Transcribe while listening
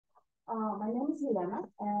My name is Yelena,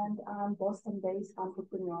 and I'm Boston-based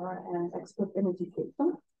entrepreneur and expert in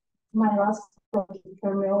education. My last project,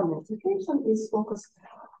 Career on Education, is focused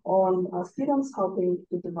on students helping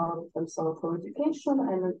to develop themselves for education,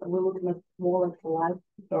 and we're looking at more like a life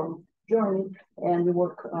journey, and we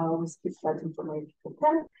work with kids like information for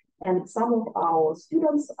 10, and some of our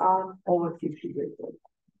students are over 50 years old.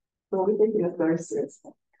 So we take it very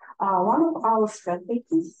seriously. One of our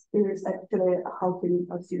strategies is actually helping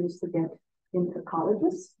students to get into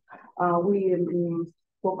colleges. We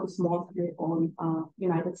focus mostly on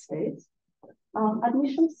United States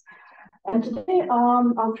admissions. And today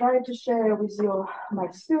I'll try to share with you my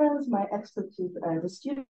experience, my expertise as a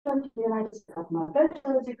student in the United States. I got my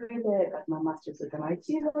bachelor's degree there, I got my master's at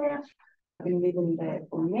MIT there. I've been living there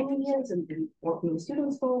for many years and been working with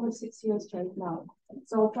students for over 6 years right now.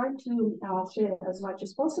 So I'll try to share as much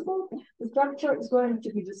as possible. The structure is going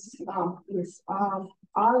to be this. I'll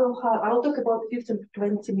talk about 15 to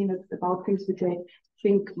 20 minutes about things which I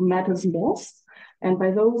think matters most. And by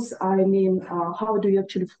those, I mean, how do you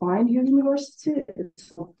actually find your university?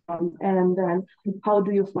 And then how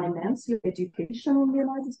do you finance your education in the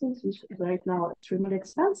United States, which is right now extremely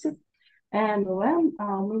expensive? And when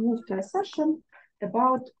we move to a session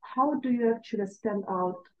about how do you actually stand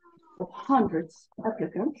out of hundreds of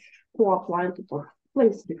applicants who are applying to top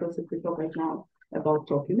place, because if we talk right now about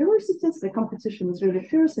top universities, the competition is really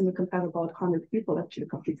fierce, and we can have about 100 people actually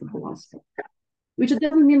competing for one spot, which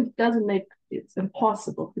doesn't make it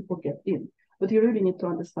impossible people get in, but you really need to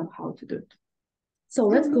understand how to do it. So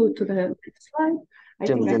let's go to the next slide. I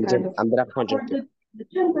think I kind of covered the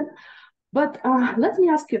agenda, but let me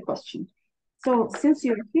ask you a question. So since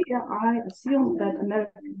you're here, I assume that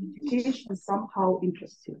American education somehow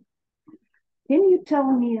interests you. Can you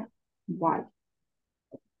tell me why?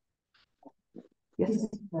 Yes.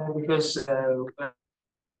 Because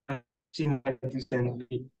I've seen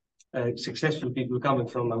recently successful people coming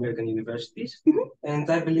from American universities, and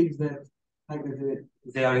I believe that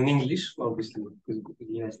they are in English, obviously, because the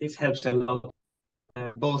United States helps a lot,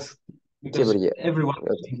 both because everyone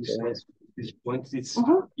knows English at this point. It's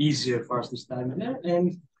easier for us to study there,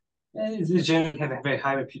 and they generally have a very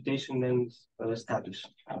high reputation and status.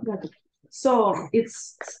 Got it. So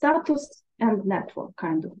it's status and network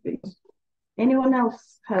kind of thing. Anyone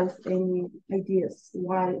else has any ideas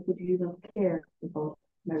why would you even care about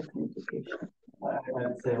American education?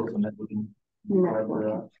 I'd say also networking.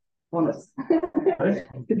 Networking. Honest.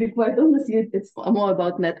 To be quite honest, it's more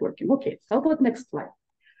about networking. Okay, how about next slide?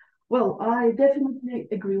 Well, I definitely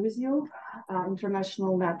agree with you.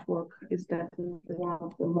 International network is definitely one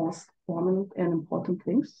of the most prominent and important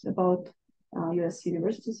things about US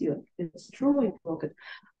universities. It's true. If you look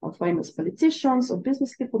at famous politicians or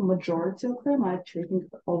business people, majority of them, I actually think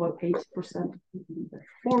over 80% of people in the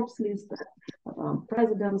Forbes list,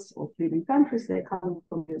 presidents of leading countries, they come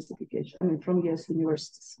from US education, from US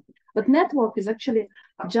universities. But network is actually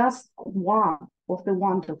just one of the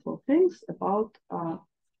wonderful things about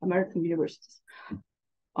American universities.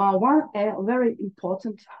 One very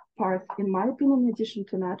important part, in my opinion, in addition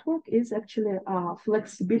to network, is actually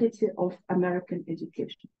flexibility of American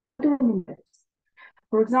education. What do I mean by this?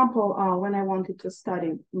 For example, when I wanted to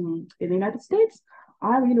study in the United States,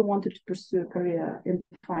 I really wanted to pursue a career in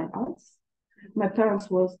fine arts. My parents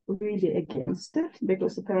was really against it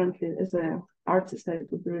because apparently as an artist, it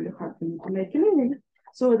would be really hard for me to make a living.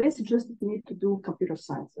 So they suggested me to do computer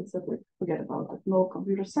science. I said, forget about it. No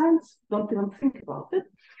computer science, don't even think about it.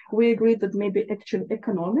 We agreed that maybe actual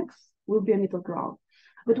economics will be a middle ground.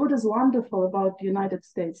 But what is wonderful about the United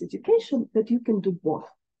States education, that you can do both.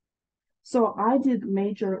 So I did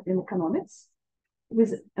major in economics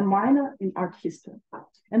with a minor in art history.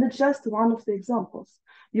 And it's just one of the examples.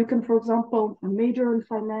 You can, for example, major in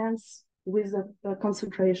finance with a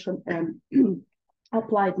concentration in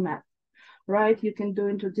applied math. Right, you can do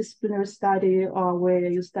interdisciplinary study where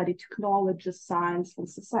you study technology, science, and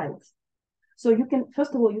society. So you can,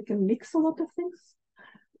 first of all, you can mix a lot of things.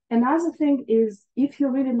 Another thing is, if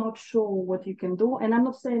you're really not sure what you can do, and I'm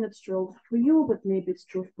not saying it's true for you, but maybe it's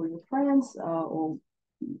true for your friends or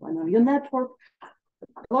your network.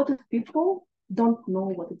 A lot of people don't know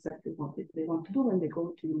what exactly they want to do when they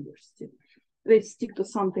go to university. They stick to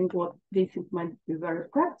something what they think might be very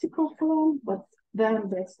practical for them, but then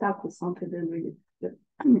they're stuck with something they really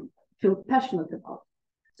feel passionate about.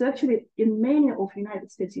 So actually, in many of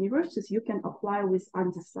United States universities, you can apply with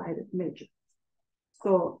undecided major.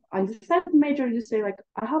 So undecided major, you say like,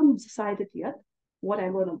 I haven't decided yet what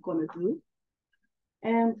I'm going to do.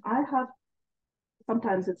 And I have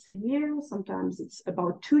sometimes it's a year, sometimes it's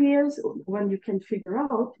about 2 years when you can figure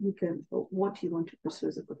out what you want to pursue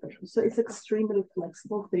as a profession. So it's extremely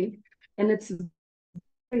flexible thing, and it's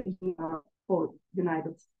very for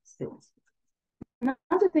United States.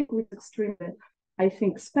 Another thing which is extremely, I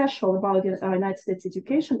think, special about the United States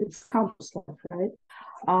education is campus life, right?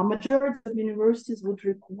 Majority of universities would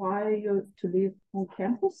require you to live on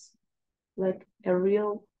campus, like a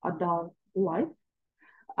real adult life.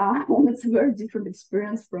 And it's a very different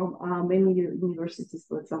experience from many universities,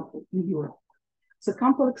 for example, in Europe. So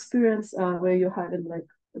campus experience where you have it like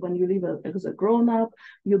when you live as a grown up,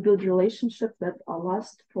 you build relationships that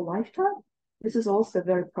last for lifetime. This is also a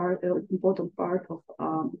very important part of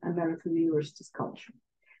American universities culture.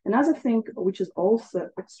 Another thing which is also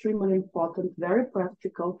extremely important, very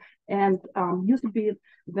practical, and used to be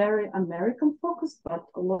very American focused, but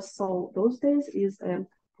less so those days, is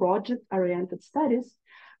project-oriented studies,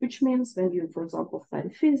 which means when you, for example, study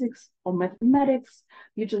physics or mathematics,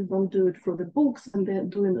 you just don't do it through the books and then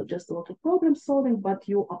doing just a lot of problem solving, but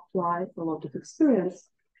you apply a lot of experience.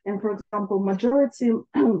 And for example, majority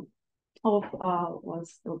of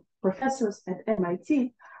professors at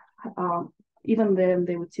MIT, even then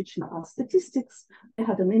they were teaching us statistics, they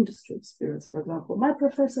had an industry experience. For example, my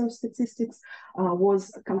professor of statistics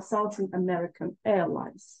was consulting American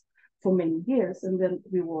Airlines for many years, and then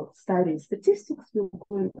we were studying statistics, we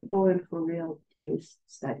were going for real case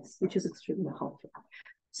studies, which is extremely helpful.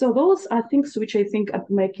 So those are things which I think are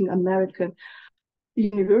making American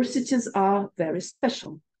universities are very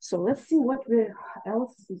special. So let's see what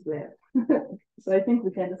else is there. So I think we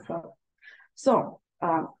can start. So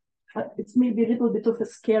it's maybe a little bit of a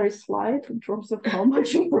scary slide in terms of how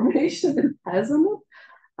much information it has on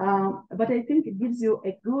it, but I think it gives you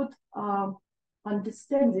a good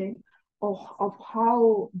understanding of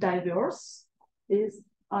how diverse is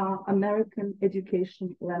American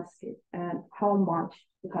education landscape and how much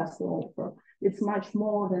it has to offer. It's much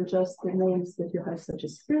more than just the names that you have, such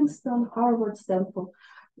as Princeton, Harvard, Stanford,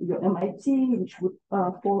 your MIT, which would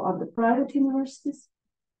fall under private universities.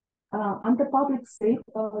 Under public state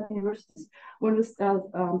universities, when we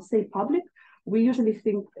say public, we usually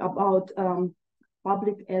think about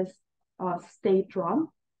public as state-run.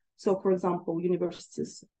 So, for example,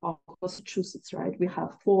 universities of Massachusetts, right? We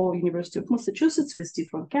have 4 University of Massachusetts with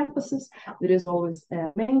different campuses. There is always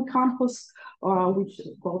a main campus, which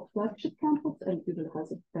is called flagship campus, and usually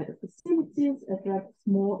has better facilities, attracts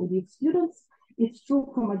more elite students. It's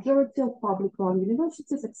true for majority of public-run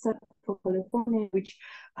universities, except for California, which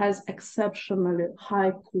has exceptionally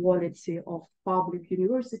high quality of public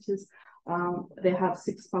universities. They have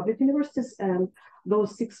 6 public universities, and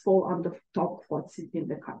those 6 fall under top 40 in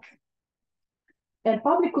the country. And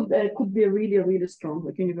public could be really, really strong,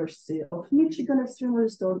 like University of Michigan, extremely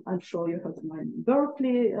strong. I'm sure you have mine in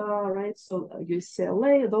Berkeley, right? So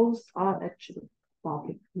UCLA, those are actually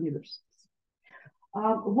public universities.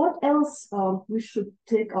 What else we should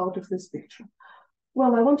take out of this picture?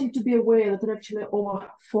 Well, I want you to be aware that there are actually over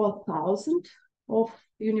 4,000 of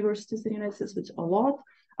universities in the United States, which is a lot,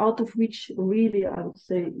 out of which really, I would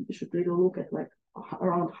say you should really look at like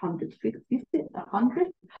around 100.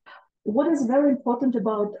 What is very important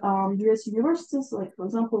about US universities, like for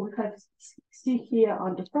example, we have see here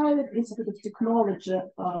under private Institute of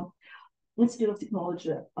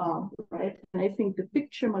Technology, right? And I think the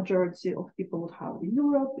picture majority of people would have in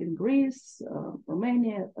Europe, in Greece,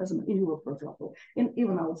 Romania, as in Europe, for example, and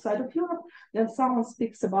even outside of Europe. Then someone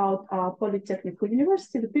speaks about Polytechnical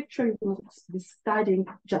University, the picture you will be studying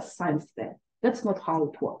just science there. That's not how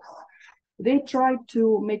it works. They try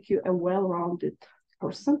to make you a well-rounded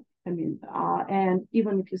person. I mean, and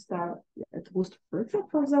even if you start at Worcester,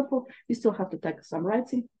 for example, you still have to take some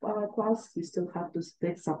writing class, you still have to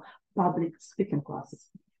take some public speaking classes.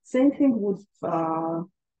 Same thing would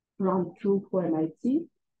run true for MIT.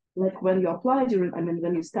 Like when you apply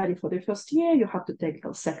when you study for the first year, you have to take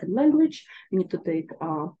a second language, you need to take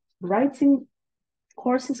writing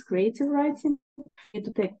courses, creative writing, you need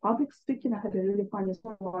to take public speaking. I had a really funny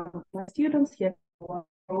story with one of my students here,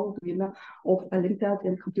 world winner of Olympiad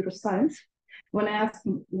in computer science. When I asked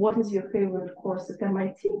him, what is your favorite course at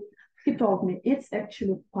MIT? He told me it's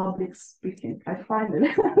actually public speaking. I find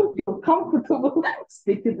it feel comfortable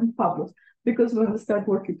speaking in public, because when we start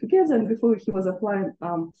working together, and before he was applying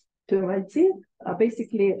to MIT,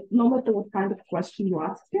 basically, no matter what kind of question you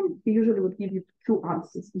ask him, he usually would give you 2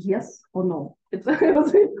 answers, yes or no. It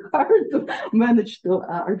was really hard to manage to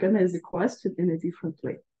organize the question in a different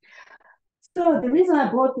way. So the reason I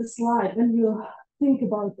brought this slide, when you think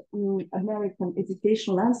about American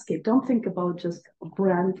education landscape, don't think about just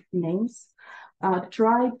brand names.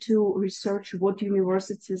 Try to research what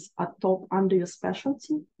universities are taught under your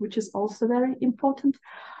specialty, which is also very important.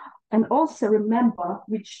 And also remember,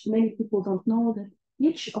 which many people don't know, that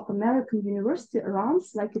each of American university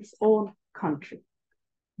runs like its own country.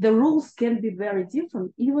 The rules can be very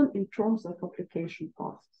different, even in terms of application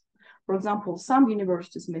process. For example, some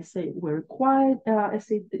universities may say we require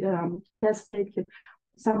test taking.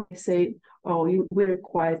 Some may say, oh, we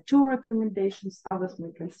require 2 recommendations. Others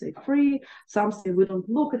can say 3. Some say we don't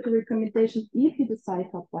look at the recommendations. If you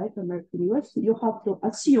decide to apply to American university, you have to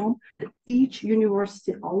assume that each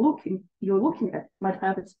university you're looking at might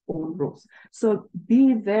have its own rules. So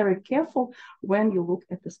be very careful when you look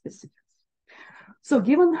at the specifics. So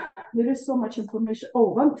given there is so much information,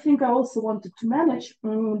 one thing I also wanted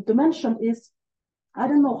to mention is, I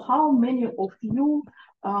don't know how many of you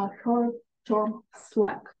heard term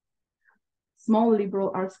SLAC, small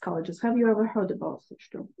liberal arts colleges. Have you ever heard about such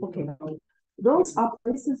term? Okay, those are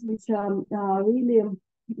places which are really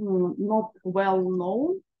not well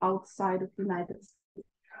known outside of the United States,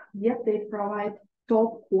 yet they provide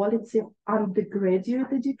top quality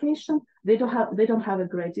undergraduate education. They don't have a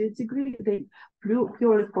graduate degree. They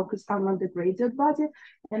purely focus on undergraduate body.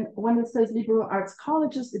 And when it says liberal arts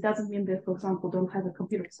colleges, it doesn't mean they, for example, don't have a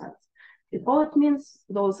computer science. All it means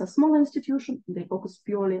those are small institutions. They focus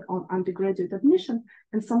purely on undergraduate admission,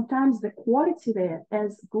 and sometimes the quality there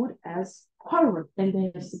as good as Harvard, and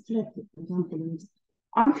they are selected. For example,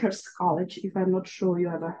 Amherst College, if I'm not sure you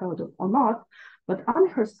ever heard of or not, but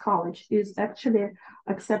Amherst College is actually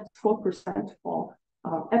accept 4% of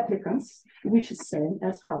applicants, which is same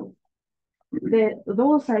as Harvard.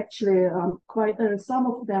 Those actually quite some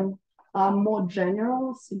of them are more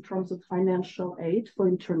general in terms of financial aid for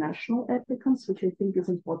international applicants, which I think is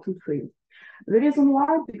important for you. The reason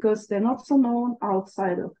why, because they're not so known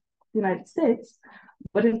outside of the United States,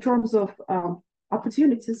 but in terms of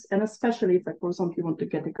opportunities, and especially if, like, for example, you want to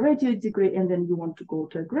get a graduate degree and then you want to go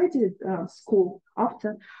to a graduate school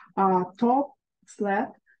after, top SLAC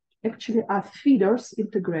actually are feeders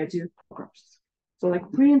into graduate programs. So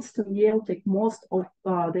like Princeton, Yale take most of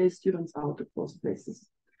their students out of those places.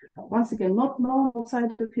 Once again, not known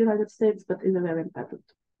outside of the United States, but is a very important.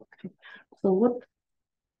 Okay. So what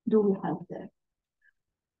do we have there?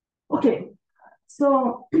 Okay,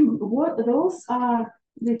 so what those are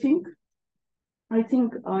the things I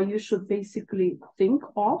think you should basically think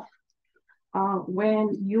of when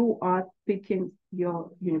you are picking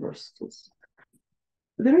your universities.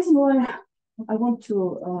 The reason why I want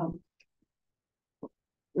to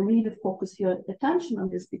really focus your attention on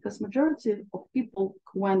this, because majority of people,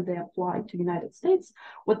 when they apply to United States,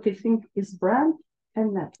 what they think is brand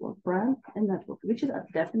and network, which is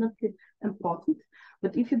definitely important.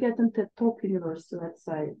 But if you get into top university, let's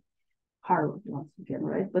say Harvard once again,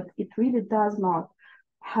 right? But it really does not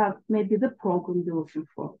have maybe the program you're looking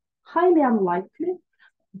for. Highly unlikely,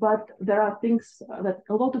 but there are things that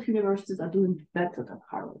a lot of universities are doing better than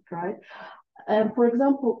Harvard, right? And for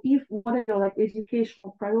example, if what are your like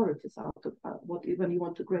educational priorities out of when you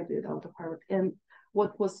want to graduate out of Harvard, and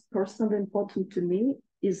what was personally important to me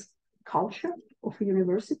is culture of a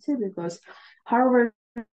university, because Harvard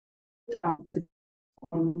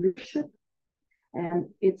leadership, and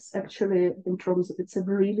it's actually, in terms of, it's a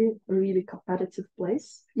really, really competitive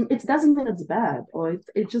place. It doesn't mean it's bad, or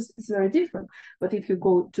it's very different. But if you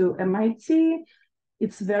go to MIT,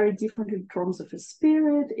 it's very different in terms of a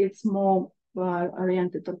spirit. It's more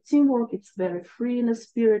oriented on teamwork. It's very free in a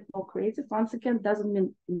spirit, more creative. Once again, doesn't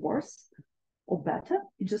mean worse or better.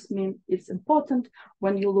 It just means it's important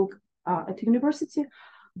when you look at university.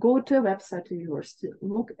 Go to a website of university,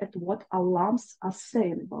 look at what alums are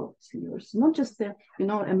saying about this university, not just a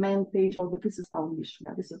main page, oh, this is our mission.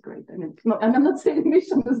 Yeah, this is great. I mean, no, and I'm not saying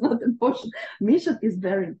mission is not important. Mission is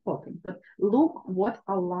very important, but look what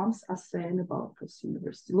alums are saying about this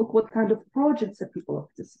university. Look what kind of projects are people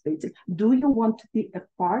participating. Do you want to be a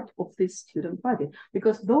part of this student body?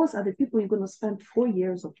 Because those are the people you're going to spend 4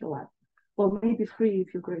 years of your life, or maybe 3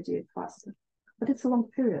 if you graduate faster. But it's a long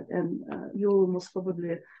period, and you most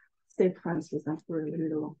probably stay friends with them for a really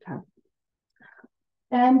long time.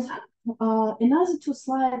 And another 2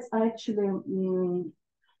 slides, I actually,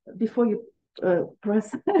 before you press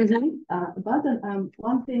the button,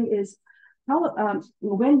 one thing is how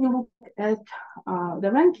when you look at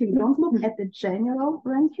the ranking, don't look at the general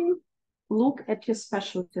ranking, look at your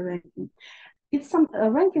specialty ranking. It's some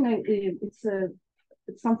ranking. It's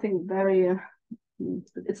something very.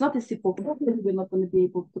 It's not a simple topic. We're not going to be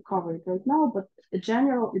able to cover it right now, but the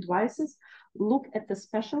general advices look at the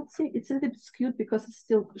specialty. It's a little bit skewed because it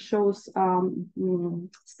still shows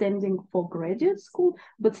standing for graduate school,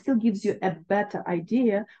 but still gives you a better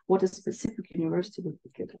idea what a specific university would be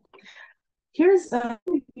given. Here's a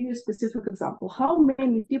specific example. How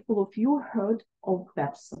many people of you heard of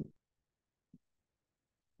Babson?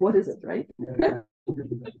 What is it, right?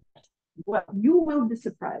 Well, you will be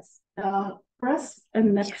surprised. Press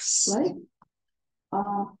and next slide.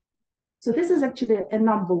 So this is actually a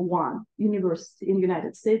 #1 university in the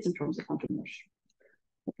United States in terms of entrepreneurship.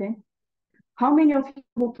 Okay. How many of you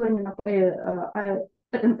will plan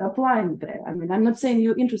applying there? I mean, I'm not saying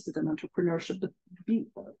you're interested in entrepreneurship, but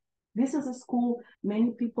this is a school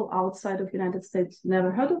many people outside of the United States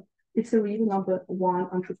never heard of. It's a really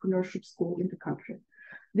 #1 entrepreneurship school in the country.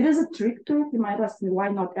 There is a trick to it. You might ask me, why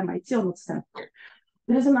not MIT or not Stanford?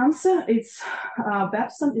 There is an answer. It's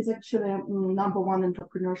Babson is actually #1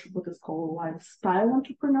 entrepreneurship, what is called lifestyle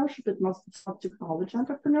entrepreneurship. It's not technology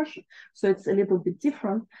entrepreneurship, so it's a little bit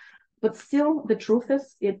different. But still, the truth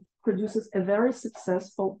is, it produces a very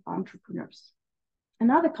successful entrepreneurs.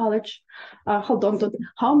 Another college, hold on,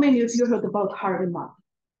 how many of you heard about Harvard?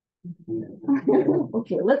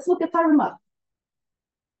 Okay, let's look at Harvard.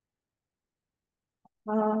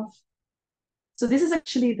 So this is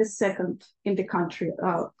actually the second in the country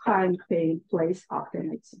high paying place after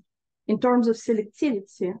MIT. In terms of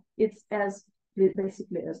selectivity, it's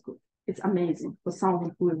basically as good. It's amazing for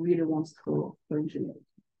someone who really wants to go for engineering.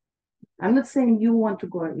 I'm not saying you want to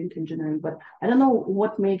go into engineering, but I don't know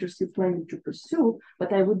what majors you're planning to pursue,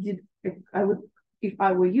 but I would, if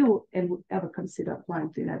I were you and would ever consider applying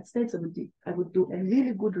to the United States, I would do a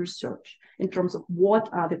really good research in terms of what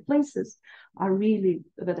are the places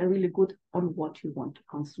that are really good on what you want to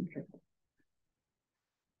concentrate on.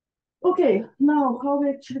 Okay, now how are we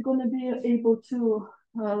actually going to be able to,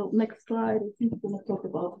 next slide, I think we're going to talk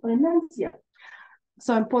about finance. Yeah,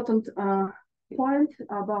 so important point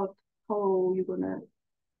about how you're going to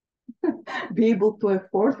be able to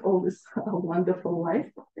afford all this wonderful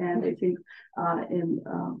life. And I think in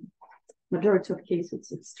majority of cases,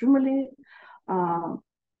 it's extremely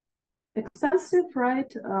expensive,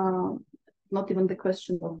 right? Not even the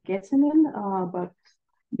question of getting in, but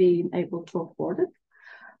being able to afford it.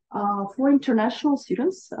 For international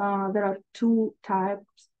students, there are two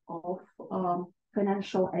types of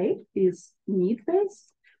financial aid: is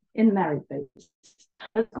need-based and merit-based.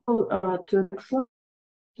 Let's go to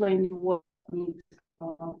explain what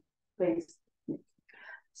need-based means.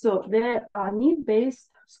 So there are need-based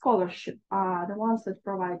scholarship are the ones that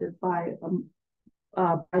provided by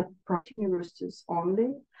private universities only,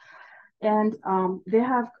 and they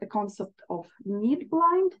have a concept of need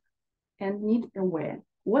blind and need aware.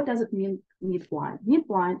 What does it mean, need blind? Need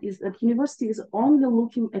blind is that university is only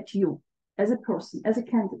looking at you as a person, as a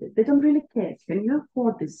candidate. They don't really care. Can you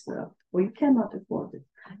afford this or you cannot afford it?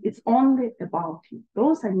 It's only about you.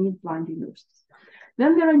 Those are need blind universities.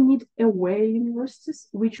 Then there are need aware universities,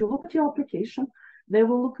 which will look at your application. They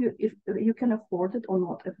will look if you can afford it or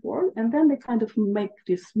not afford, and then they kind of make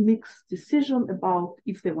this mixed decision about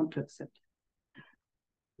if they want to accept it.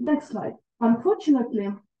 Next slide. Unfortunately,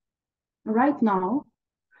 right now,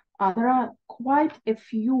 there are quite a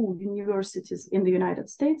few universities in the United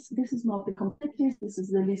States. This is not the complete list. This is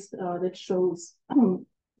the list that shows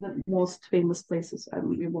the most famous places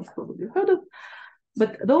you most probably heard of.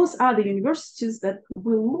 But those are the universities that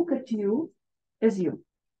will look at you as you.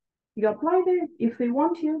 You apply there. If they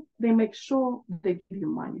want you, they make sure they give you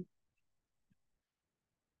money.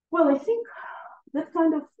 Well, I think that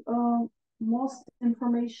kind of most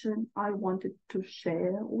information I wanted to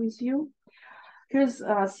share with you. Here's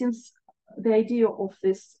since the idea of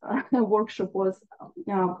this workshop was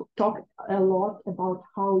talk a lot about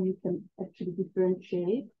how you can actually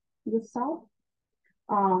differentiate yourself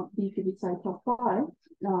if you decide to apply.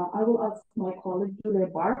 I will ask my colleague Julia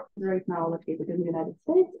Barr, right now located in the United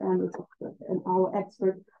States, and our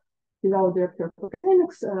expert is our director of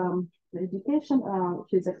academics education.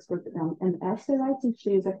 She's expert in essay writing.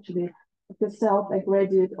 She is actually herself a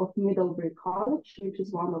graduate of Middlebury College, which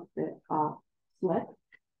is one of the SLED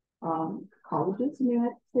colleges in the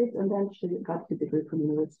United States, and then she got the degree from the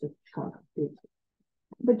University of Chicago.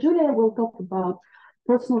 But Julia will talk about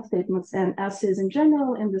personal statements and essays in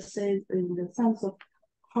general, in the sense of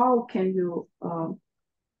how can you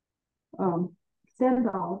stand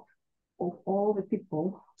out of all the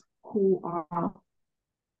people who are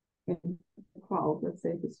in the crowd, let's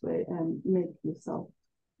say this way, and make yourself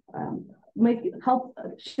help.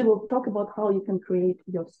 She will talk about how you can create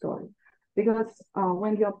your story, because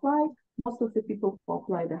when you apply, most of the people who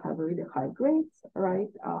apply, they have really high grades,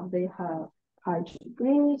 right? They have high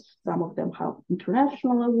degrees, some of them have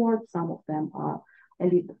international awards, some of them are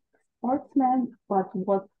elite sportsmen, but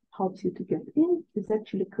what helps you to get in is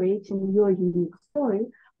actually creating your unique story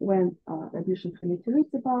when the admission committee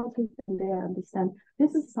reads about it and they understand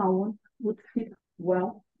this is someone who would fit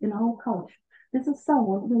well in our culture. This is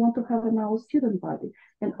someone we want to have in our student body.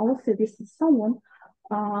 And also this is someone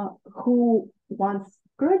who once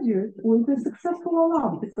graduate will be successful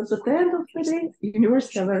alum, because at the end of the day,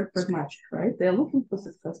 universities are very pragmatic, right? They're looking for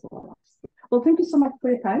successful alums. Well, thank you so much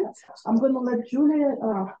for your time. I'm going to let Julia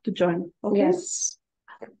to join. Okay? Yes.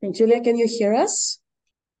 Julia, can you hear us?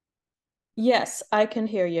 Yes, I can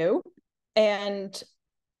hear you. And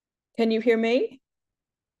can you hear me?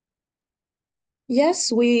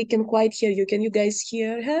 Yes, we can quite hear you. Can you guys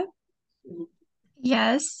hear her?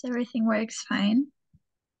 Yes, everything works fine.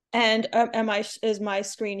 And is my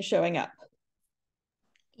screen showing up?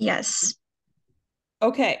 Yes.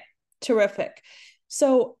 Okay, terrific.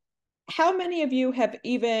 So how many of you have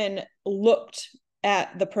even looked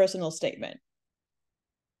at the personal statement?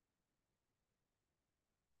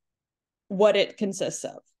 What it consists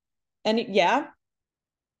of? And yeah?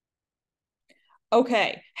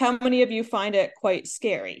 Okay, how many of you find it quite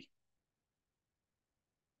scary?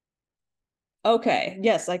 Okay,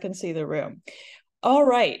 yes, I can see the room. All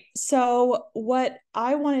right, so what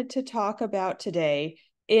I wanted to talk about today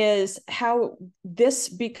is how this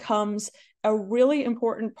becomes a really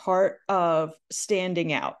important part of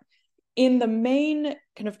standing out. In the main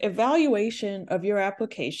kind of evaluation of your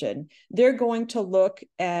application, they're going to look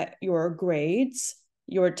at your grades,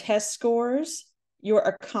 your test scores, your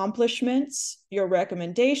accomplishments, your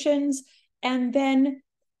recommendations, and then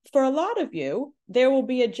for a lot of you, there will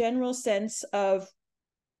be a general sense of,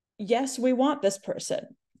 yes, we want this person,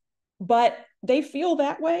 but they feel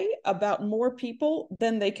that way about more people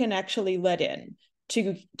than they can actually let in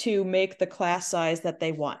to make the class size that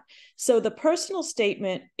they want. So the personal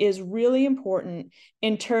statement is really important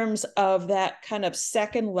in terms of that kind of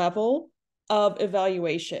second level of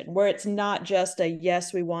evaluation, where it's not just a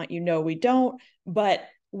yes, we want you, no, we don't, but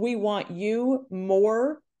we want you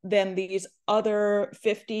more than these other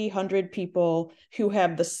 50, 100 people who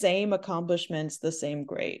have the same accomplishments, the same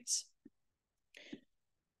grades.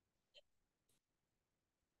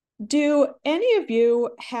 Do any of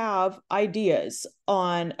you have ideas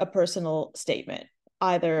on a personal statement,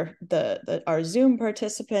 either our Zoom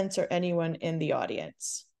participants or anyone in the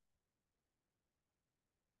audience?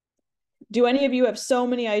 Do any of you have so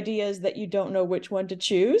many ideas that you don't know which one to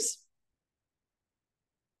choose?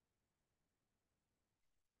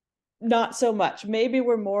 Not so much. Maybe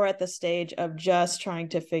we're more at the stage of just trying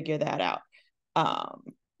to figure that out.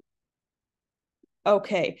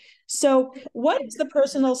 Okay, so what is the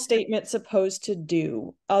personal statement supposed to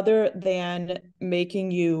do other than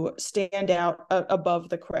making you stand out above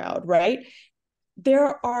the crowd, right?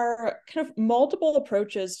 There are kind of multiple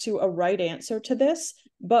approaches to a right answer to this,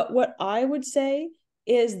 but what I would say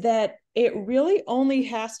is that it really only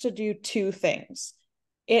has to do two things.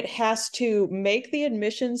 It has to make the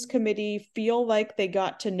admissions committee feel like they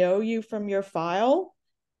got to know you from your file,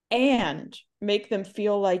 and make them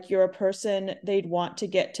feel like you're a person they'd want to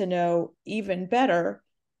get to know even better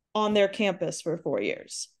on their campus for 4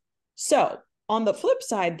 years. So on the flip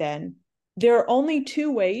side then, there are only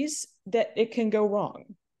two ways that it can go wrong.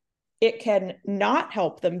 It can not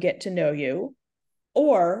help them get to know you,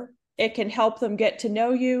 or it can help them get to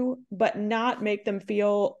know you, but not make them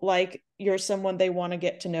feel like you're someone they want to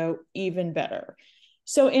get to know even better.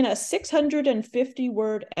 So in a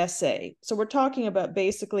 650-word essay, so we're talking about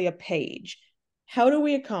basically a page, how do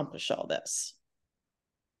we accomplish all this?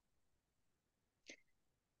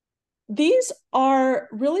 These are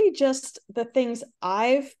really just the things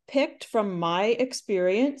I've picked from my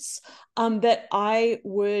experience that I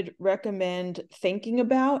would recommend thinking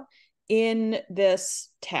about in this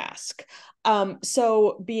task.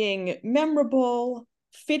 So being memorable,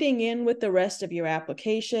 fitting in with the rest of your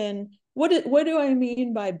application. What do I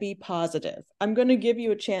mean by be positive? I'm going to give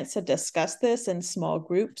you a chance to discuss this in small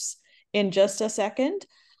groups in just a second.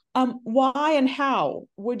 Why and how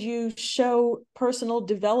would you show personal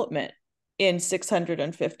development in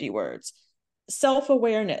 650 words?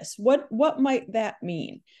 Self-awareness, what might that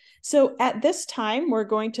mean? So at this time, we're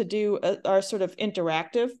going to do our sort of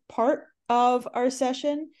interactive part of our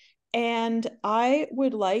session. And I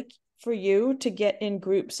would like for you to get in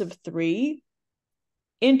groups of 3,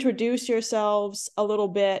 introduce yourselves a little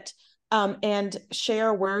bit, and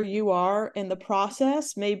share where you are in the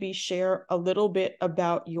process, maybe share a little bit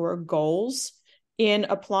about your goals in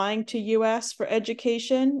applying to US for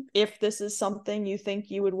education, if this is something you think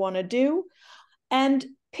you would want to do. And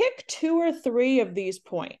pick 2 or 3 of these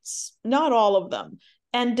points, not all of them,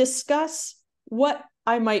 and discuss what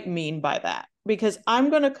I might mean by that, because I'm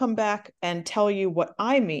going to come back and tell you what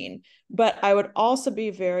I mean, but I would also be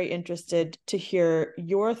very interested to hear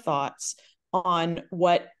your thoughts on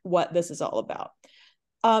what this is all about.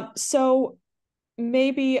 So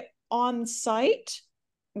maybe on site,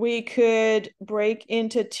 we could break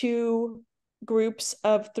into 2 groups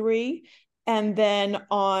of 3, and then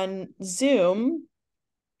on Zoom,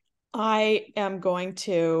 I am going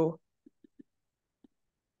to,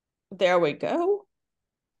 there we go,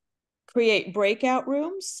 create breakout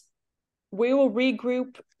rooms. We will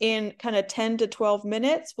regroup in kind of 10 to 12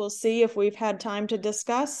 minutes. We'll see if we've had time to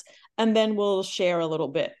discuss, and then we'll share a little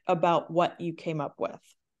bit about what you came up with.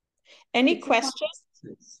 Any questions?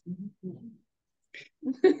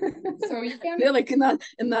 So you can feel like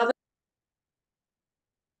another.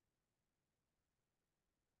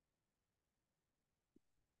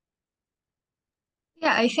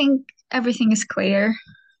 Yeah, I think everything is clear.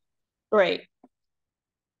 Great.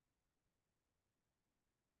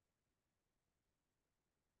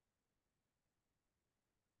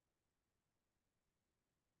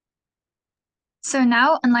 So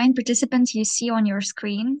now, online participants, you see on your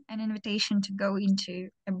screen an invitation to go into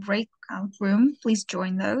a breakout room. Please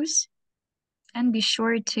join those and be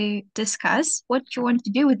sure to discuss what you want to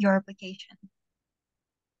do with your application.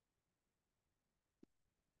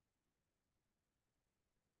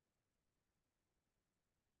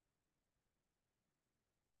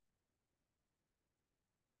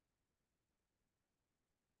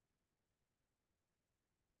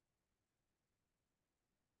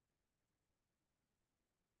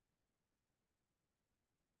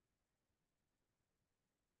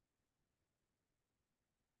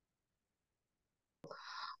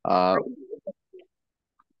 Uh,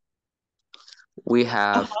 we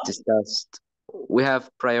have discussed, we have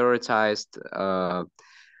prioritized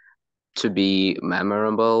to be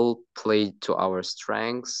memorable, play to our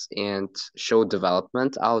strengths, and show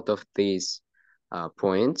development out of these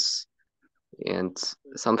points. And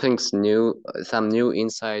some new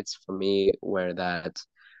insights for me were that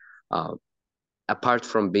apart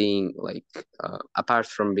from being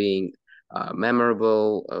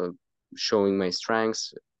memorable, showing my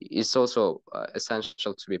strengths, it's also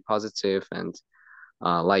essential to be positive and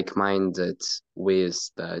like-minded with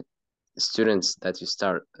the students that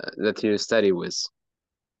you study with.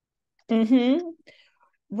 Mm-hmm.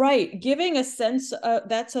 Right. Giving a sense of,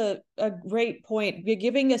 that's a great point. You're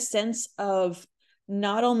giving a sense of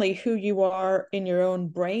not only who you are in your own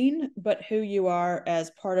brain, but who you are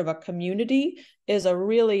as part of a community is a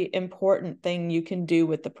really important thing you can do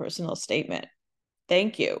with the personal statement.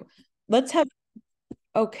 Thank you. Let's have,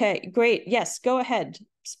 okay, great. Yes, go ahead.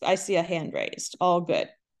 I see a hand raised. All good.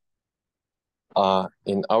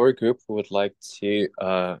 In our group, we would like to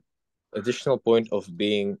additional point of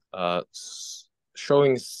being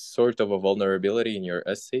showing sort of a vulnerability in your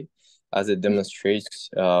essay, as it demonstrates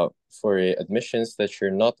for admissions that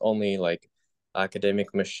you're not only like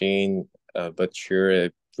academic machine, but you're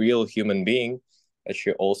a real human being, that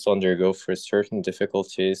you also undergo for certain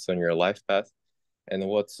difficulties on your life path. And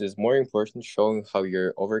what is more important, showing how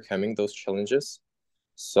you're overcoming those challenges.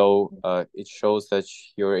 So it shows that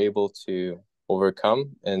you're able to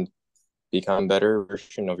overcome and become a better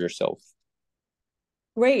version of yourself.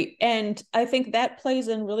 Great. And I think that plays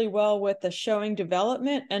in really well with the showing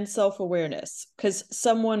development and self-awareness, because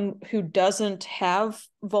someone who doesn't have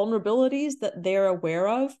vulnerabilities that they're aware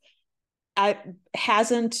of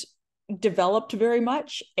hasn't developed very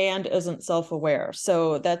much and isn't self-aware.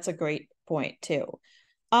 So that's a great point too.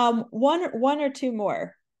 One or 2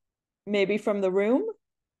 more, maybe from the room.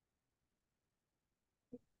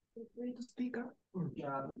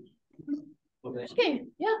 Okay,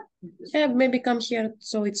 yeah. Yeah, maybe come here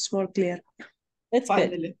so it's more clear. It's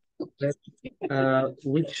Finally.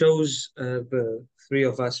 We chose the 3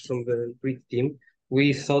 of us from the Greek team.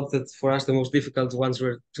 We thought that for us the most difficult ones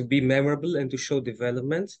were to be memorable and to show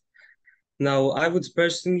development. Now, I would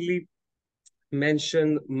personally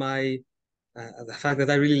mention the fact that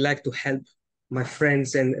I really like to help my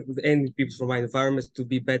friends and any people from my environment to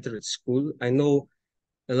be better at school. I know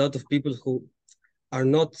a lot of people who are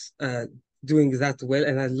not doing that well,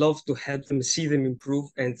 and I love to help them, see them improve.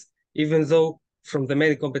 And even though from the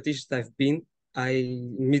many competitions I've been, I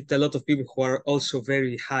meet a lot of people who are also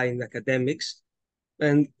very high in academics,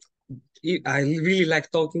 and I really like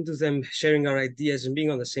talking to them, sharing our ideas and being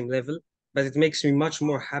on the same level. But it makes me much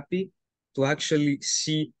more happy to actually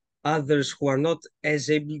see others who are not as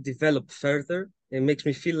able to develop further. It makes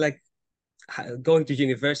me feel like going to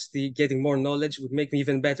university, getting more knowledge would make me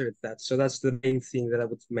even better at that. So that's the main thing that I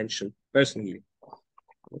would mention personally.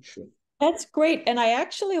 Not sure. That's great. And I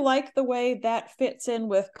actually like the way that fits in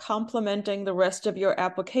with complementing the rest of your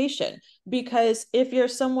application. Because if you're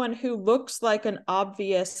someone who looks like an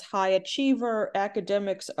obvious high achiever,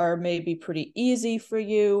 academics are maybe pretty easy for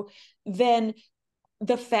you, then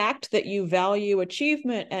the fact that you value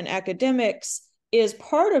achievement and academics is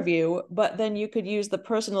part of you, but then you could use the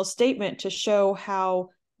personal statement to show how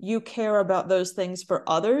you care about those things for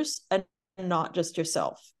others and not just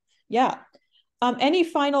yourself. Yeah.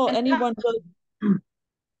 Anyone really?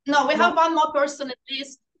 No, we have one more person at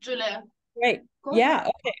least, Julia. Great. Yeah,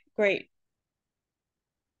 okay, great.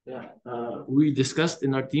 Yeah, we discussed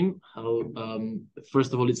in our team how,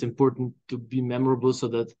 first of all, it's important to be memorable so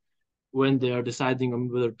that when they are deciding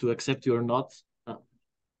on whether to accept you or not.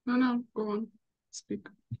 No, go on, speak.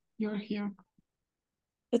 You're here.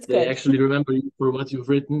 It's they good. actually remember you for what you've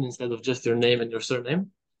written instead of just your name and your surname.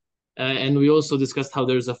 And we also discussed how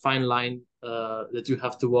there's a fine line that you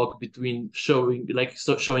have to walk between showing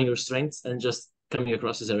your strengths and just coming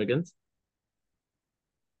across as arrogant.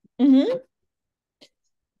 Mm-hmm.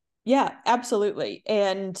 Yeah, absolutely.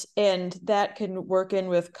 And that can work in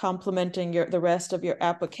with complementing the rest of your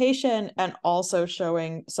application and also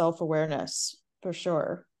showing self-awareness for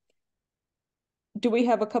sure. Do we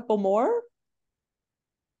have a couple more?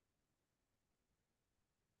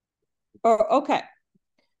 Oh, okay.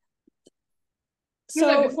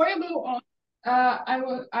 So before you go on,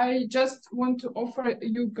 I just want to offer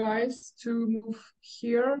you guys to move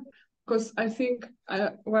here, because I think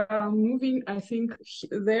while I'm moving, I think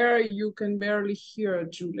there you can barely hear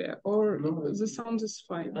Julia, or the sound is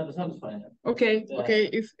fine. No, the sound is fine. Okay, yeah. Okay,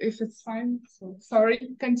 if it's fine. So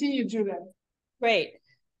sorry, continue, Julia. Great.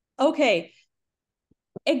 Okay.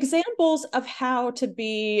 Examples of how to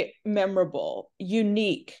be memorable,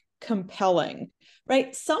 unique, compelling,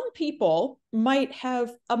 right? Some people might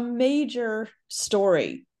have a major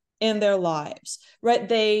story in their lives, right?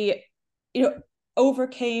 They,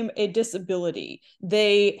 overcame a disability.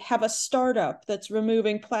 They have a startup that's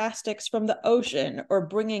removing plastics from the ocean or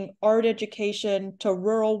bringing art education to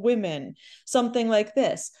rural women, something like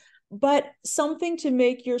this. But something to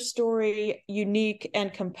make your story unique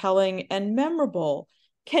and compelling and memorable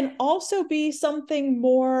can also be something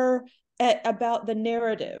more about the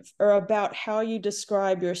narrative or about how you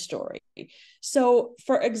describe your story. So,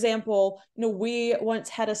 for example, we once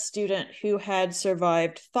had a student who had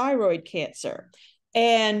survived thyroid cancer,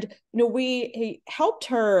 and we helped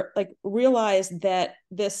her realize that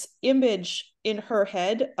this image in her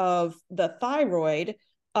head of the thyroid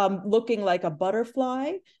looking like a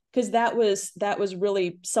butterfly, because that was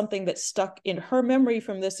really something that stuck in her memory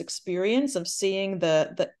from this experience of seeing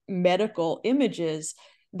the medical images,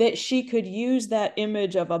 that she could use that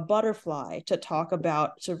image of a butterfly to talk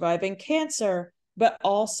about surviving cancer, but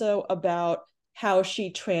also about how she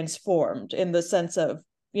transformed in the sense of,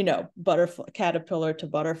 butterfly, caterpillar to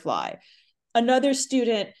butterfly. Another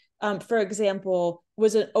student, for example,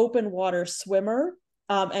 was an open water swimmer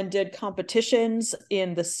and did competitions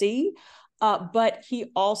in the sea. But he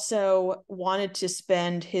also wanted to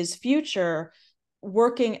spend his future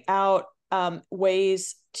working out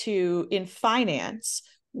ways to, in finance,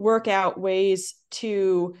 work out ways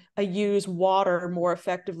to use water more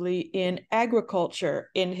effectively in agriculture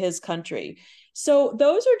in his country. So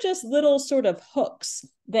those are just little sort of hooks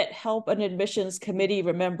that help an admissions committee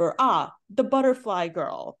remember, the butterfly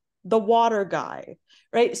girl, the water guy,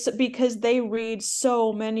 right? So because they read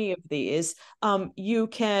so many of these, you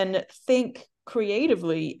can think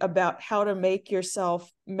creatively about how to make yourself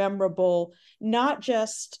memorable, not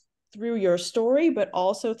just through your story, but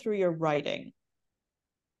also through your writing.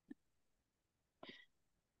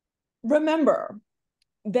 Remember,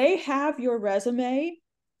 they have your resume,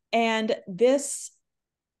 and this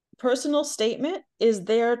personal statement is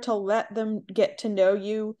there to let them get to know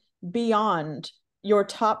you beyond your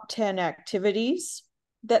top 10 activities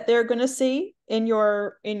that they're going to see in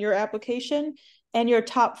your application and your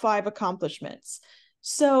top 5 accomplishments.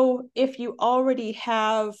 So if you already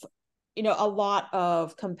have a lot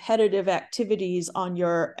of competitive activities on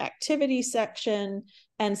your activity section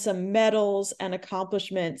and some medals and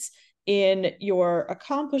accomplishments in your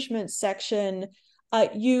accomplishments section,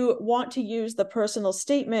 you want to use the personal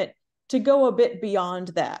statement to go a bit beyond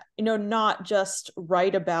that, not just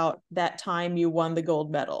write about that time you won the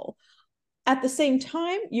gold medal. At the same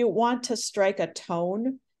time, you want to strike a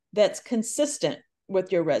tone that's consistent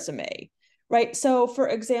with your resume, right? So for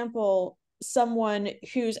example, someone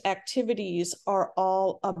whose activities are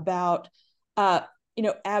all about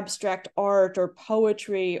abstract art or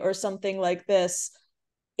poetry or something like this,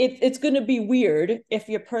 it's going to be weird if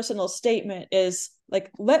your personal statement is like,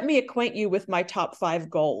 let me acquaint you with my top 5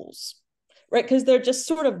 goals, right? Because they're just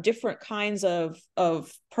sort of different kinds of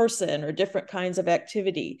person or different kinds of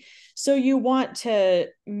activity. So you want to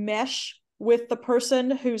mesh with the person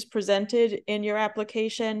who's presented in your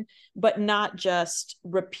application, but not just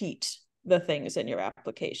repeat the things in your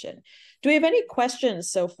application. Do we have any questions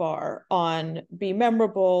so far on be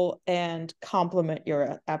memorable and complement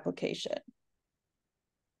your application?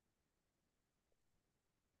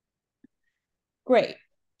 Great.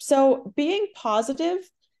 So being positive,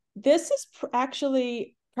 this is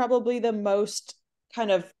actually probably the most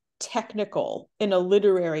kind of technical in a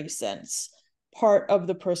literary sense part of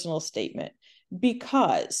the personal statement,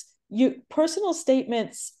 because personal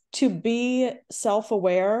statements, to be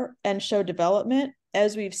self-aware and show development,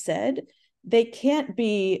 as we've said, they can't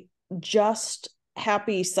be just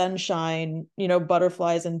happy sunshine,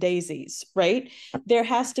 butterflies and daisies, right? There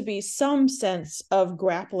has to be some sense of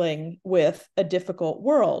grappling with a difficult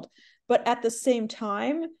world. But at the same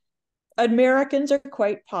time, Americans are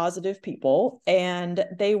quite positive people and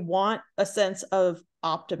they want a sense of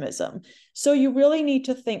optimism. So you really need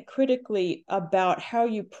to think critically about how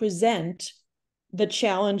you present the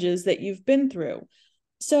challenges that you've been through.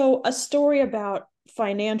 So a story about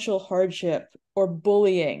financial hardship or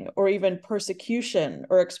bullying or even persecution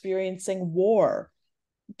or experiencing war,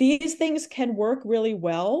 these things can work really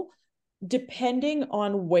well depending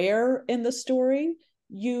on where in the story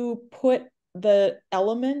you put the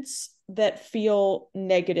elements that feel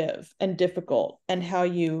negative and difficult and how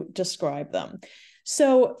you describe them.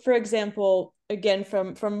 So, for example, again,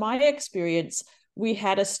 from my experience, we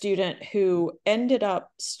had a student who ended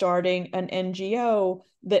up starting an NGO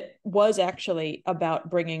that was actually about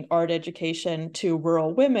bringing art education to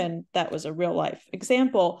rural women. That was a real life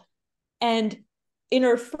example. And in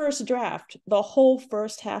her first draft, the whole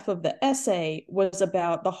first half of the essay was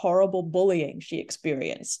about the horrible bullying she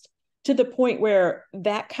experienced, to the point where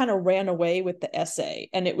that kind of ran away with the essay.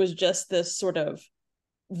 And it was just this sort of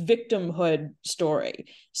victimhood story.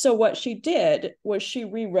 So what she did was she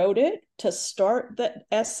rewrote it to start the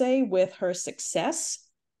essay with her success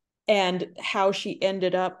and how she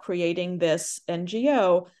ended up creating this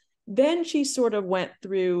NGO. Then she sort of went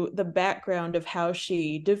through the background of how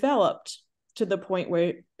she developed to the point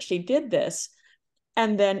where she did this,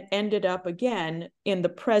 and then ended up again in the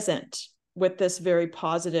present with this very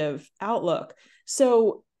positive outlook.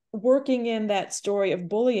 So working in that story of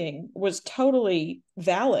bullying was totally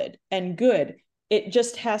valid and good. It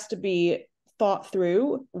just has to be thought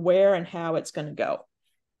through where and how it's going to go.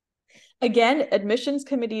 Again, admissions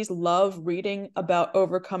committees love reading about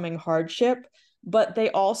overcoming hardship, but they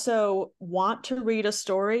also want to read a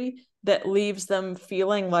story that leaves them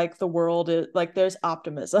feeling like the world is, like there's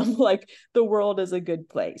optimism, like the world is a good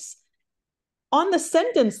place. On the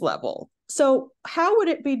sentence level, so how would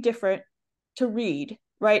it be different to read,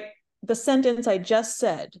 right? The sentence I just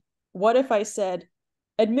said. What if I said,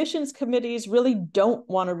 admissions committees really don't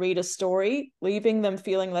want to read a story, leaving them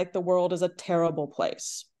feeling like the world is a terrible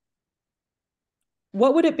place?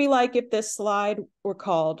 What would it be like if this slide were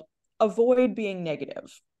called avoid being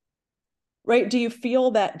negative? Right? Do you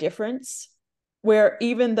feel that difference? Where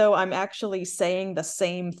even though I'm actually saying the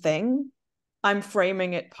same thing, I'm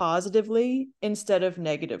framing it positively instead of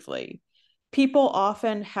negatively. People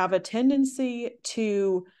often have a tendency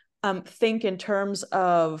to think in terms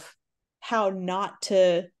of how not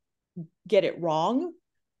to get it wrong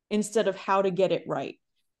instead of how to get it right.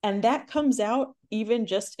 And that comes out even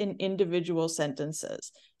just in individual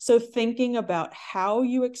sentences. So thinking about how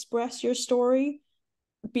you express your story,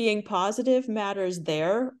 being positive matters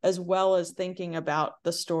there, as well as thinking about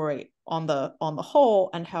the story on the whole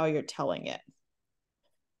and how you're telling it.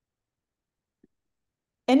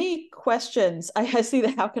 Any questions? I see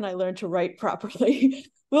that. How can I learn to write properly?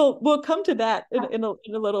 We'll come to that in a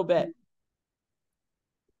little bit.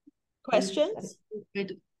 Questions?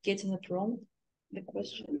 Getting it wrong. The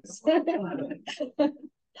questions.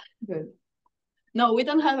 Good. No, we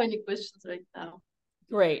don't have any questions right now.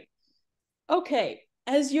 Great. Okay.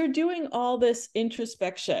 As you're doing all this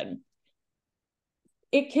introspection,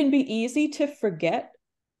 it can be easy to forget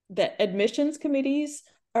that admissions committees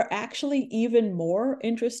are actually even more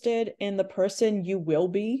interested in the person you will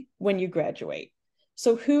be when you graduate.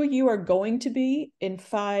 So who you are going to be in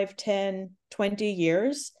 5, 10, 20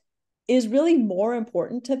 years is really more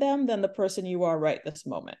important to them than the person you are right this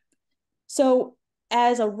moment. So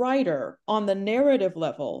as a writer on the narrative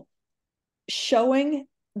level, showing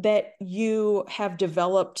that you have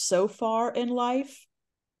developed so far in life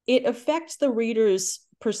it affects the reader's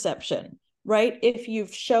perception, right? If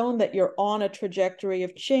you've shown that you're on a trajectory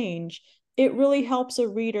of change, it really helps a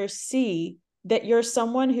reader see that you're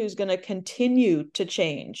someone who's going to continue to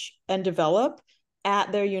change and develop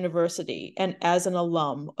at their university and as an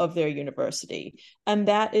alum of their university. And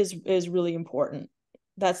that is really important.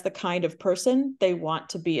 That's the kind of person they want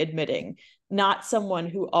to be admitting, not someone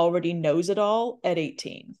who already knows it all at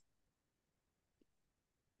 18.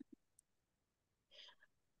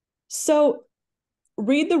 So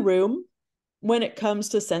read the room when it comes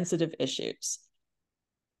to sensitive issues.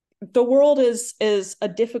 The world is a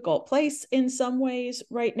difficult place in some ways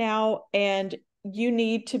right now, and you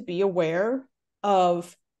need to be aware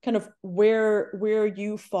of kind of where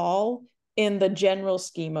you fall in the general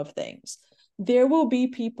scheme of things. There will be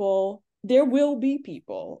people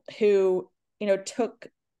who, took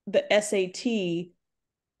the SAT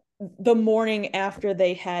the morning after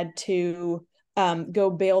they had to go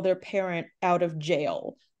bail their parent out of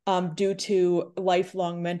jail due to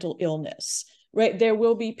lifelong mental illness, right? There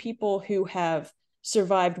will be people who have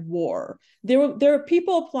survived war. There are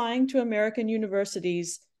people applying to American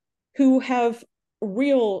universities who have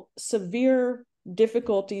real severe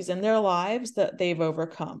difficulties in their lives that they've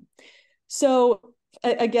overcome. So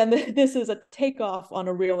again, this is a takeoff on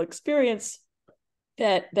a real experience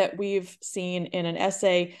that we've seen in an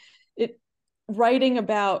essay. Writing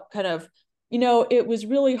about kind of, it was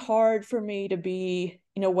really hard for me to be,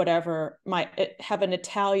 have an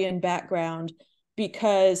Italian background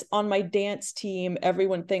because on my dance team,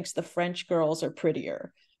 everyone thinks the French girls are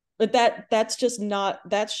prettier. But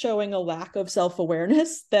that's showing a lack of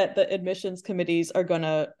self-awareness that the admissions committees are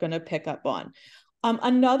gonna pick up on.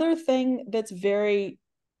 Another thing that's very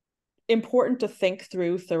important to think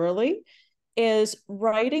through thoroughly is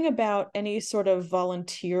writing about any sort of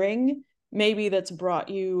volunteering maybe that's brought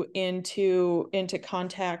you into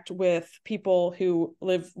contact with people who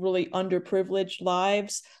live really underprivileged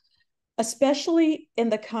lives, especially in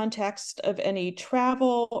the context of any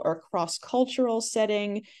travel or cross-cultural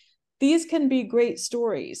setting. These can be great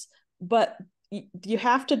stories, but you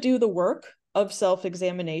have to do the work of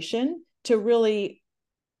self-examination to really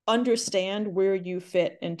understand where you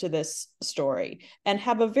fit into this story and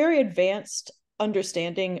have a very advanced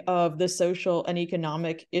understanding of the social and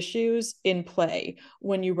economic issues in play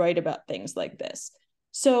when you write about things like this.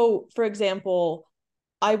 So, for example,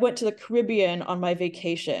 I went to the Caribbean on my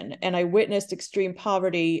vacation and I witnessed extreme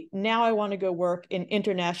poverty. Now I want to go work in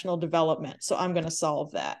international development, so I'm going to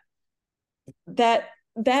solve that.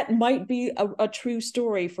 That might be a true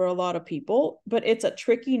story for a lot of people, but it's a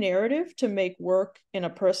tricky narrative to make work in a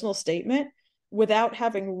personal statement without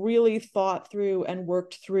having really thought through and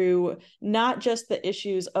worked through not just the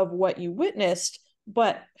issues of what you witnessed,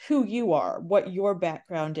 but who you are, what your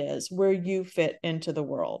background is, where you fit into the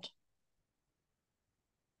world.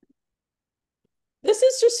 This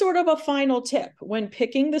is just sort of a final tip. When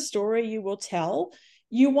picking the story you will tell,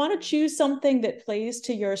 you want to choose something that plays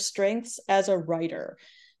to your strengths as a writer.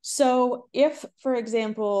 So if, for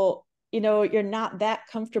example, you're not that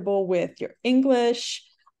comfortable with your English,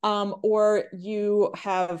 or you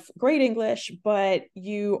have great English, but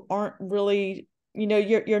you aren't really,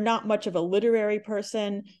 you're not much of a literary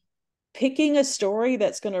person, picking a story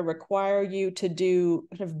that's going to require you to do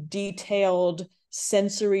kind of detailed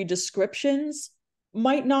sensory descriptions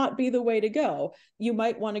might not be the way to go. You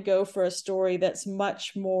might want to go for a story that's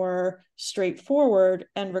much more straightforward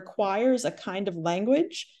and requires a kind of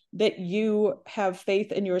language that you have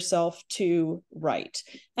faith in yourself to write.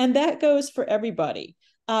 And that goes for everybody.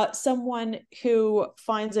 Someone who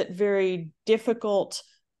finds it very difficult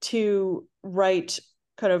to write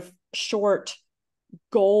kind of short,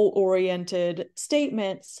 goal-oriented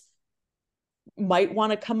statements might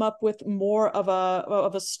want to come up with more of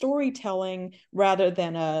a storytelling rather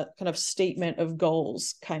than a kind of statement of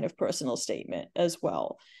goals kind of personal statement as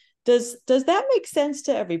well. Does that make sense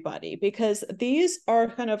to everybody? Because these are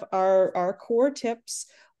kind of our core tips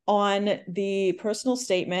on the personal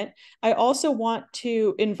statement. I also want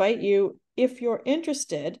to invite you, if you're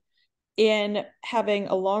interested in having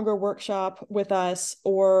a longer workshop with us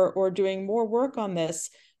or doing more work on this,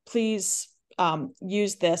 please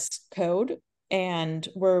use this code and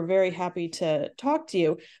we're very happy to talk to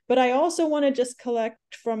you. But I also want to just collect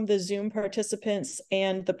from the Zoom participants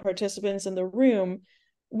and the participants in the room,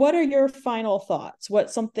 what are your final thoughts?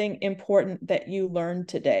 What's something important that you learned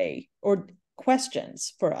today, or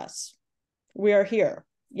questions for us? We are here.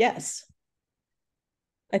 Yes.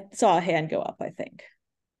 I saw a hand go up, I think.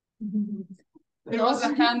 There was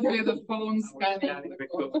a hand with the phone scanning.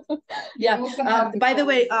 Yeah. By the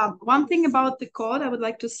way, one thing about the code I would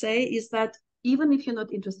like to say is that even if you're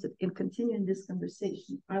not interested in continuing this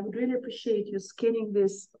conversation, I would really appreciate you scanning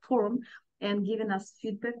this form and giving us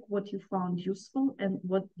feedback, what you found useful and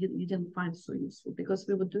what you didn't find so useful, because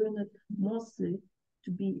we were doing it mostly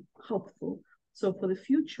to be helpful. So for the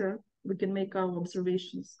future, we can make our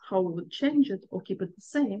observations, how we would change it or keep it the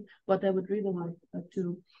same, but I would really like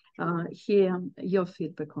to hear your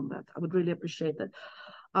feedback on that. I would really appreciate that.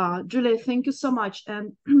 Julia, thank you so much.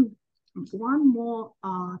 And one more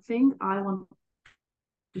thing I want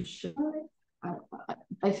to share.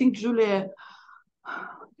 I think Julia,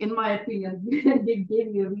 in my opinion,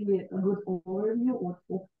 gave you really a good overview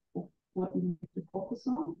of what you need to focus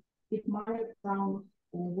on. It might sound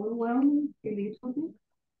overwhelming a little bit,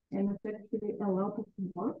 and it's actually a lot of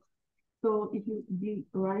work. So if you be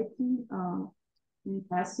writing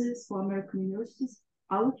essays for American universities,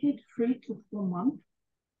 allocate 3 to 4 months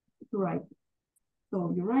to write.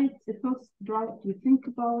 So you write the first draft, you think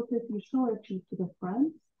about it, you show it to the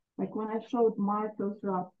friends. Like when I showed my first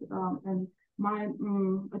draft and my,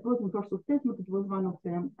 it wasn't personal statement, it was one of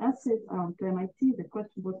the essays to MIT. The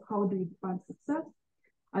question was, how do you define success?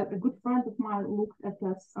 A good friend of mine looked at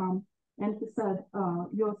us and he said,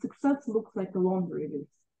 your success looks like a laundry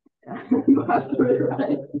list. You have to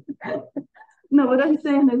rewrite. No, what I'm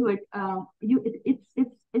saying is like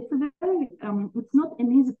it's a very it's not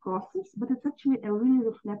an easy process, but it's actually a really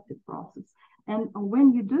reflective process. And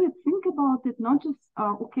when you do it, think about it not just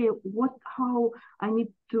okay, how I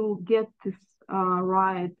need to get this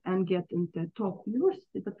right and get into top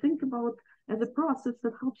university, but think about as a process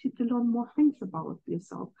that helps you to learn more things about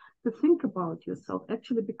yourself, to think about yourself,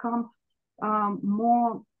 actually become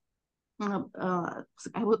more.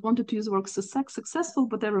 I wanted to use the word successful,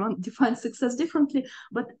 but everyone defines success differently,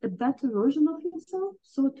 but a better version of yourself,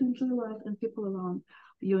 so to enjoy life and people around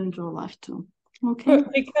you enjoy life too. Okay.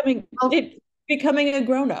 Becoming a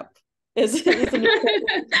grown-up is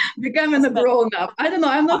becoming a grown-up. I don't know,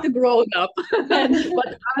 I'm not a grown-up,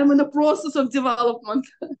 but I'm in the process of development.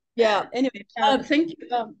 Yeah. Anyway, thank you.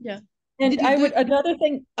 Yeah. And another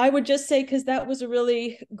thing I would just say, because that was a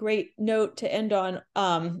really great note to end on,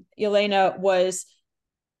 Yelena, was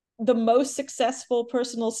the most successful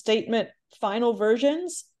personal statement final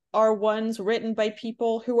versions are ones written by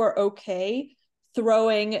people who are okay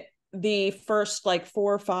throwing the first like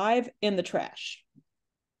 4 or 5 in the trash.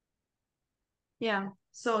 Yeah.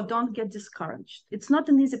 So don't get discouraged. It's not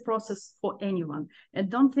an easy process for anyone.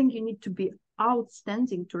 And don't think you need to be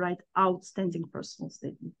outstanding to write outstanding personal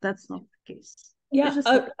statement. That's not the case. Yeah,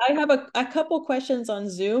 I have a couple questions on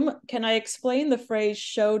Zoom. Can I explain the phrase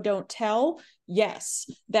show, don't tell? Yes,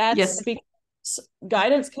 that's because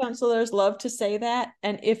guidance counselors love to say that.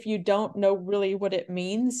 And if you don't know really what it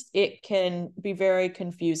means, it can be very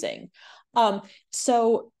confusing.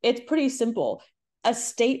 So it's pretty simple. A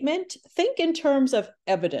statement, think in terms of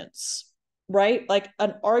evidence, right? Like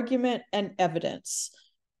an argument and evidence.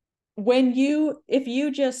 If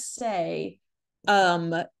you just say,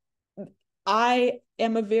 I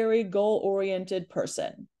am a very goal-oriented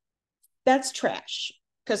person, that's trash,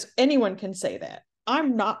 because anyone can say that.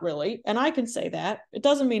 I'm not really, and I can say that. It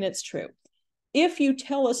doesn't mean it's true. If you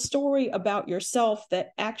tell a story about yourself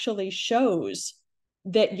that actually shows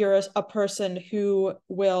that you're a person who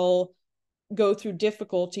will go through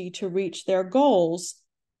difficulty to reach their goals,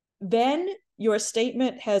 then your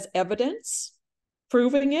statement has evidence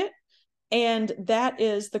proving it. And that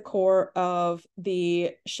is the core of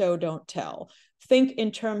the show, don't tell. Think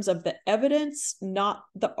in terms of the evidence, not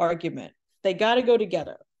the argument. They got to go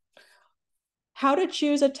together. How to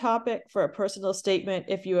choose a topic for a personal statement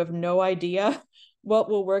if you have no idea what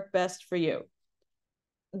will work best for you?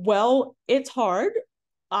 Well, it's hard.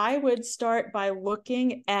 I would start by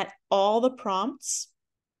looking at all the prompts.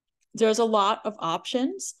 There's a lot of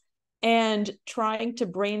options, and trying to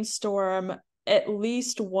brainstorm at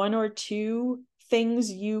least 1 or 2 things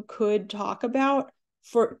you could talk about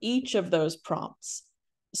for each of those prompts.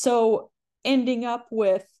 So ending up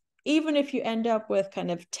with, even if you end up with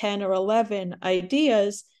kind of 10 or 11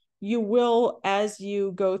 ideas, you will, as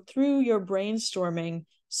you go through your brainstorming,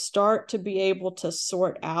 start to be able to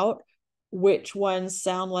sort out which ones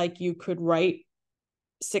sound like you could write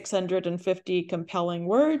 650 compelling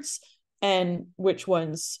words and which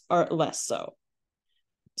ones are less so.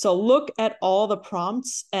 So look at all the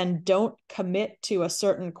prompts and don't commit to a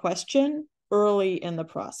certain question early in the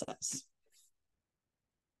process.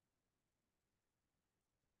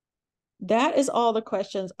 That is all the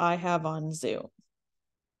questions I have on Zoom.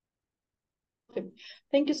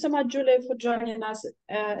 Thank you so much, Julia, for joining us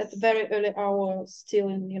at a very early hour still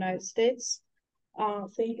in the United States.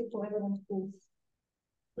 Thank you for everyone who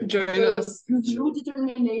join us. True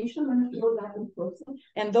determination and showed up in person.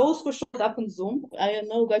 And those who showed up on Zoom, I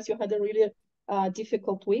know, guys, you had a really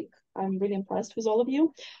difficult week. I'm really impressed with all of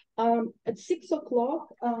you. At 6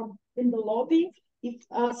 o'clock in the lobby, if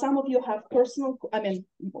some of you have personal,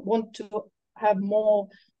 want to have more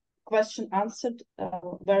question answered,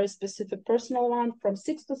 very specific personal one, from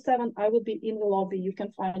 6 to 7, I will be in the lobby. You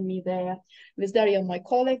can find me there with Daria, my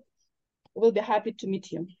colleague. We'll be happy to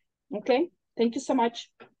meet you. Okay, thank you so much.